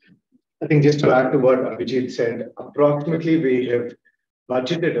 Correct. I think just to add to what Abhijit said, approximately we have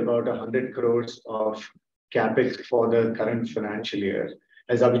budgeted about 100 crores of capex for the current financial year.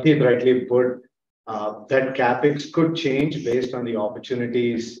 As Abhijit rightly put, that capex could change based on the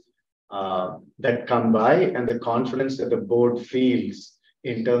opportunities that come by and the confidence that the board feels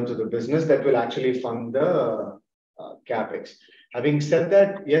in terms of the business that will actually fund the capex. Having said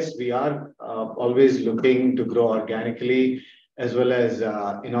that, yes, we are always looking to grow organically as well as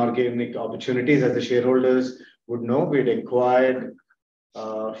inorganic opportunities. As the shareholders would know, we'd acquired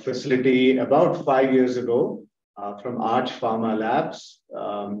a facility about 5 years ago from Arch Pharma Labs,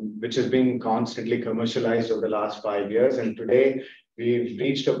 which has been constantly commercialized over the last 5 years. And today we've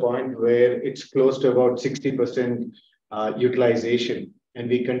reached a point where it's close to about 60% utilization. And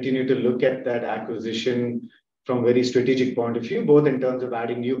we continue to look at that acquisition from a very strategic point of view, both in terms of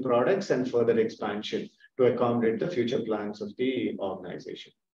adding new products and further expansion to accommodate the future plans of the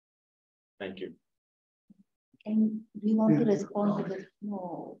organization. Thank you. And do you want to respond to this?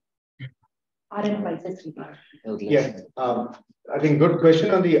 No. RM prices? Yeah, I think good question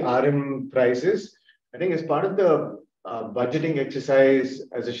on the RM prices. I think as part of the budgeting exercise,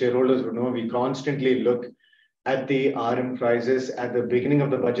 as the shareholders would know, we constantly look at the RM prices at the beginning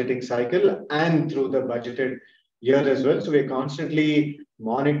of the budgeting cycle and through the budgeted year as well. So we're constantly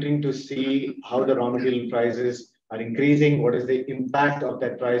monitoring to see how the raw material prices are increasing, what is the impact of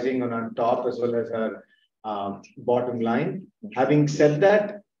that pricing on our top as well as our bottom line. Having said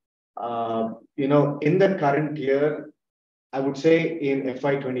that, in the current year, I would say in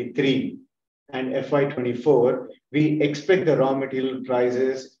FY23 and FY24, we expect the raw material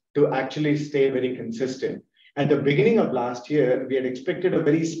prices to actually stay very consistent. At the beginning of last year, we had expected a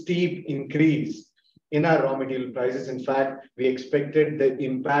very steep increase in our raw material prices. In fact, we expected the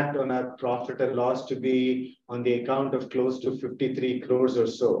impact on our profit and loss to be on the account of close to 53 crores or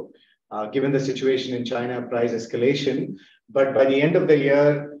so, given the situation in China price escalation. But by the end of the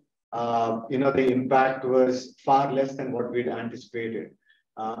year, the impact was far less than what we'd anticipated.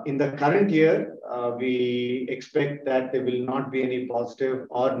 In the current year, we expect that there will not be any positive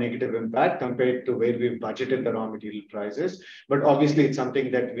or negative impact compared to where we've budgeted the raw material prices. But obviously, it's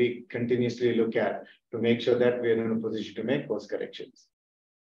something that we continuously look at to make sure that we're in a position to make course corrections.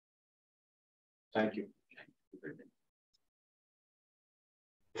 Thank you.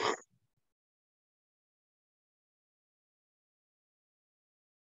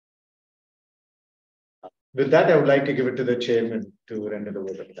 With that, I would like to give it to the chairman to render the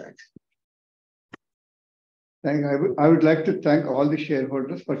vote of thanks. I would like to thank all the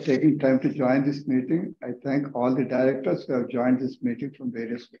shareholders for taking time to join this meeting. I thank all the directors who have joined this meeting from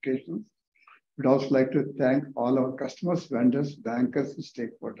various locations. I would also like to thank all our customers, vendors, bankers, and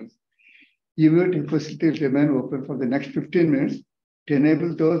stakeholders. E-voting facilities remain open for the next 15 minutes to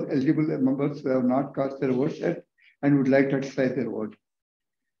enable those eligible members who have not cast their votes yet and would like to exercise their vote.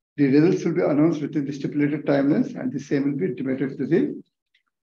 The results will be announced within the stipulated timelines, and the same will be intimated to the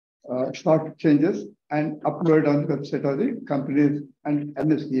stock exchanges and uploaded on the website of the companies and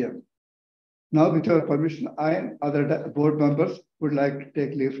NSDM. Now, with your permission, I and other board members would like to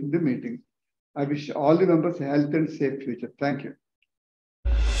take leave from the meeting. I wish all the members a healthy and safe future. Thank you.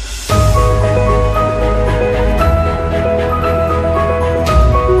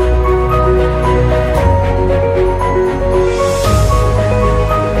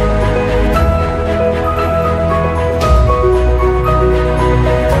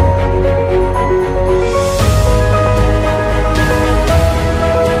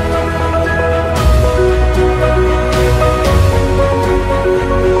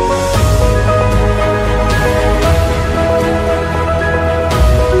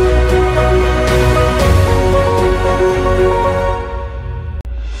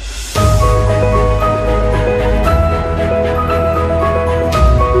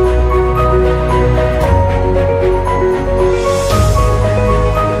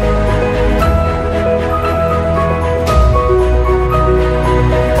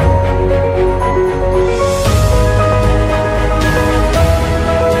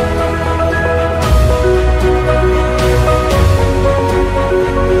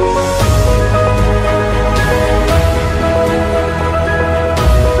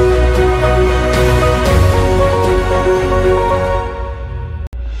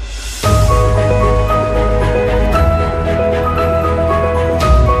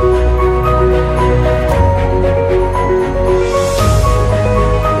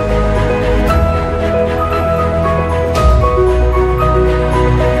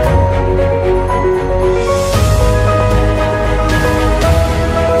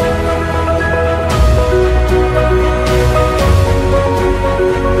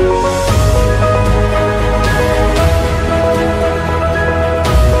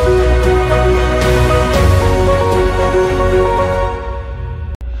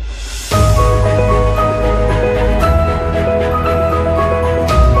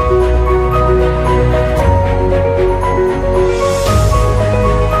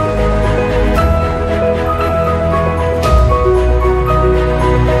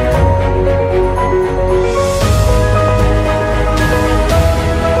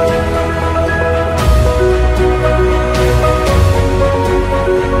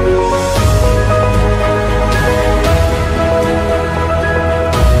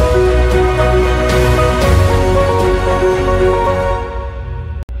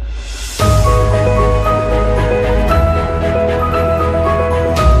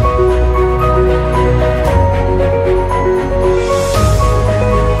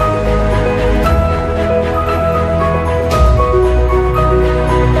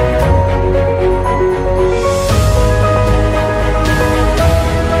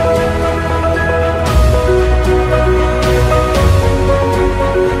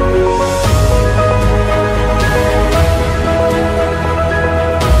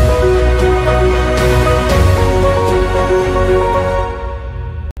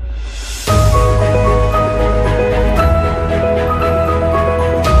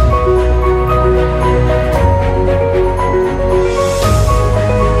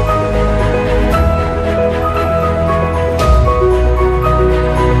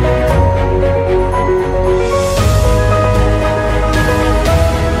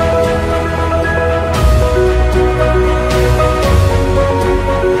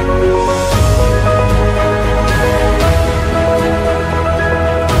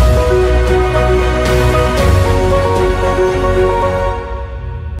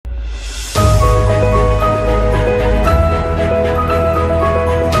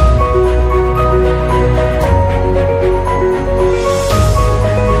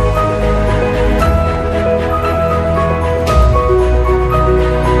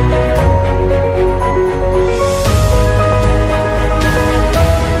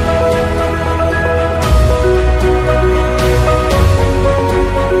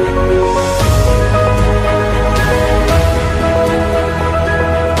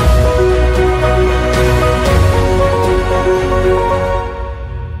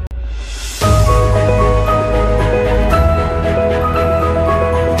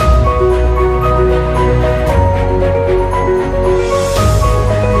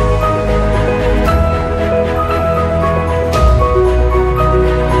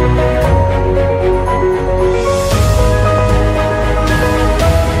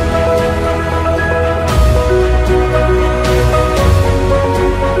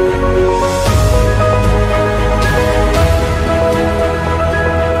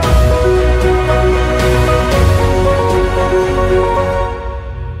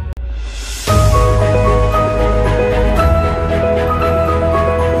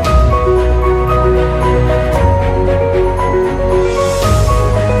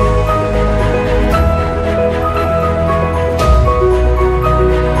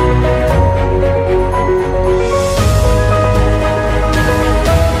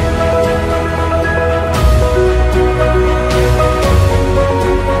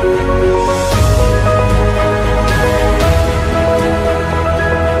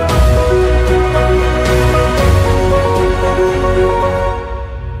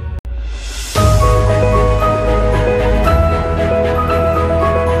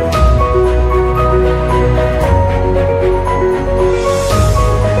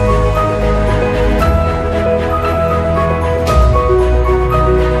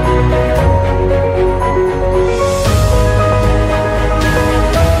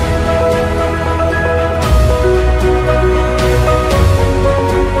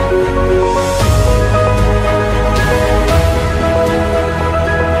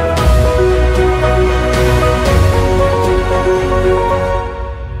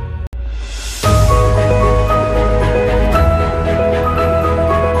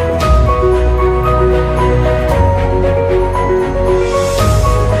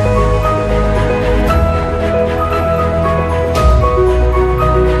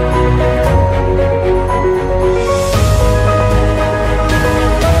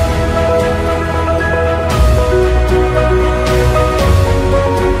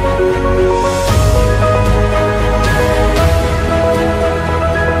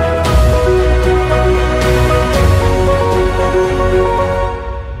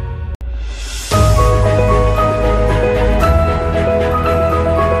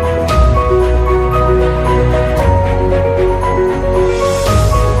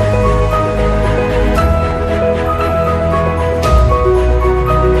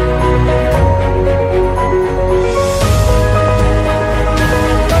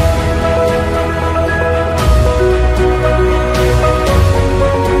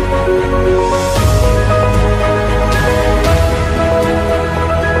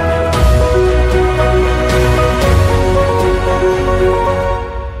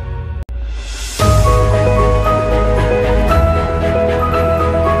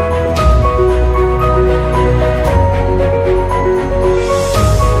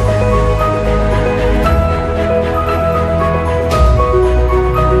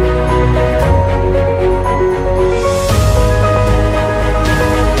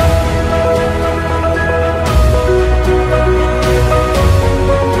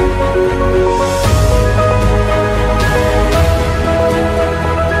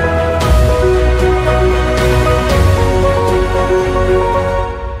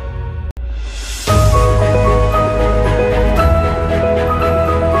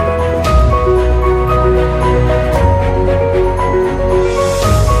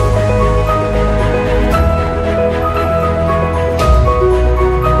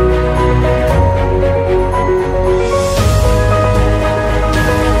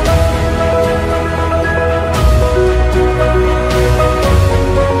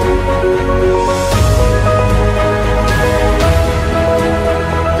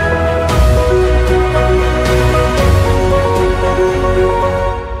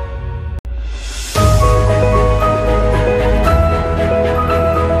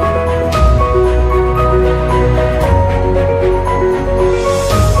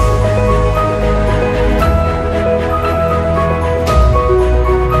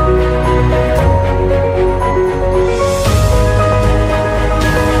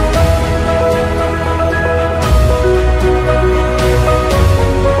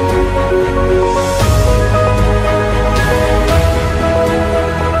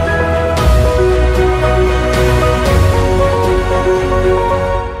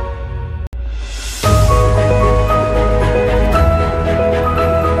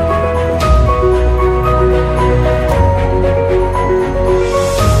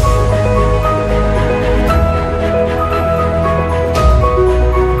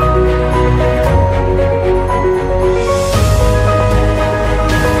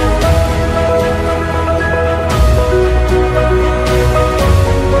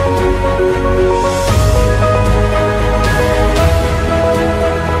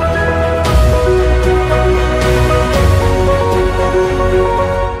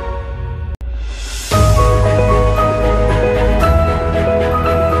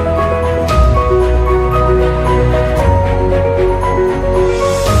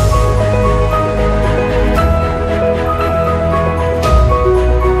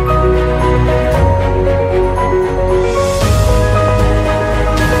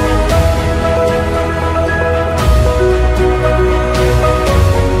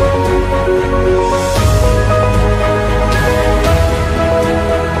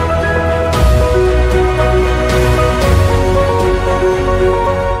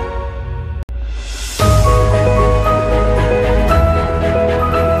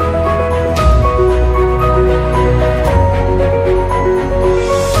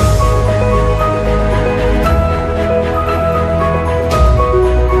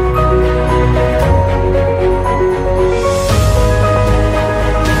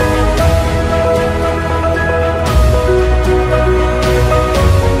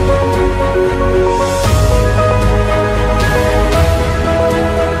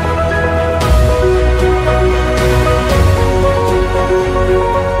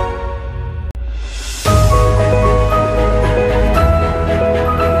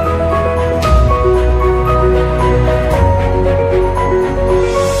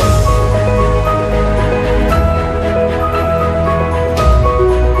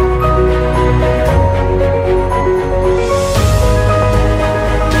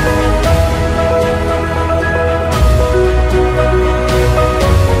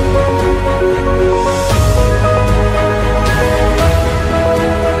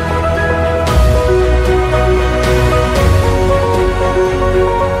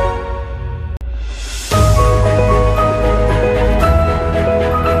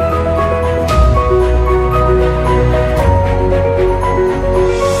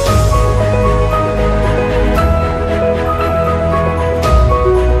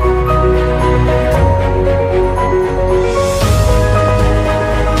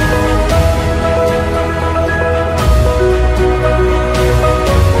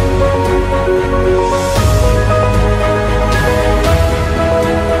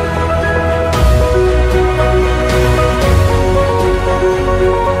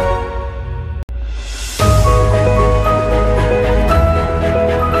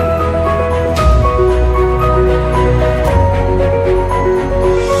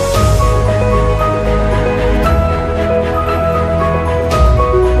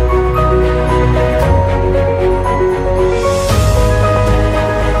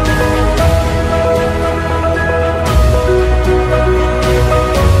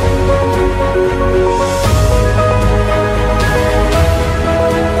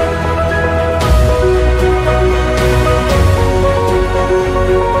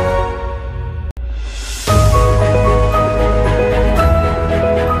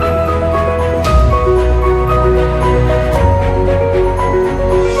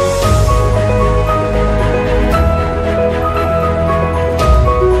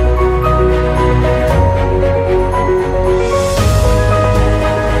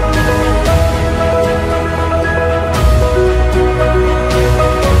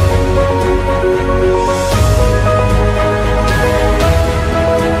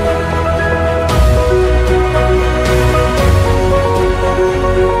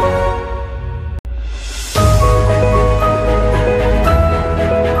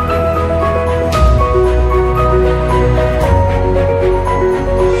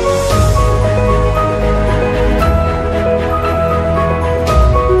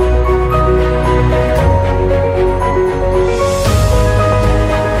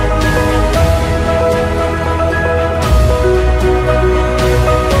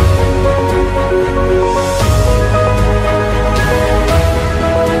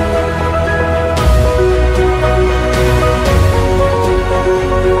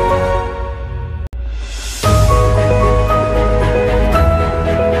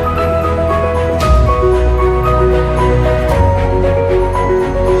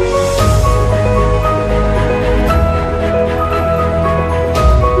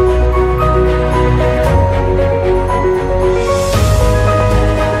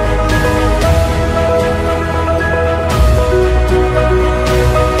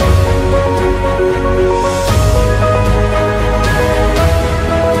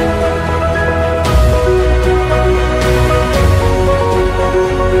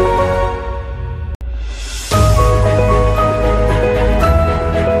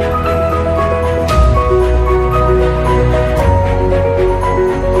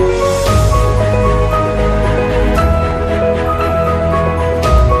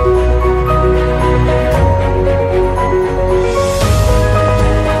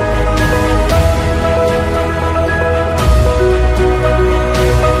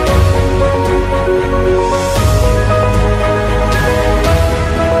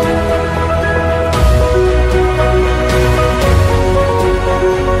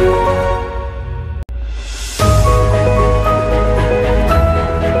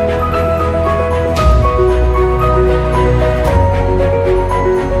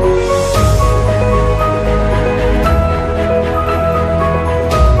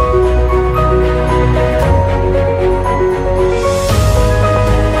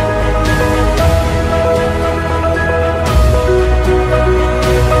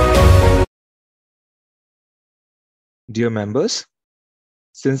 Dear members,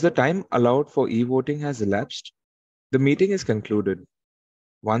 since the time allowed for e-voting has elapsed, the meeting is concluded.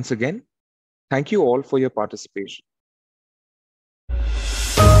 Once again, thank you all for your participation.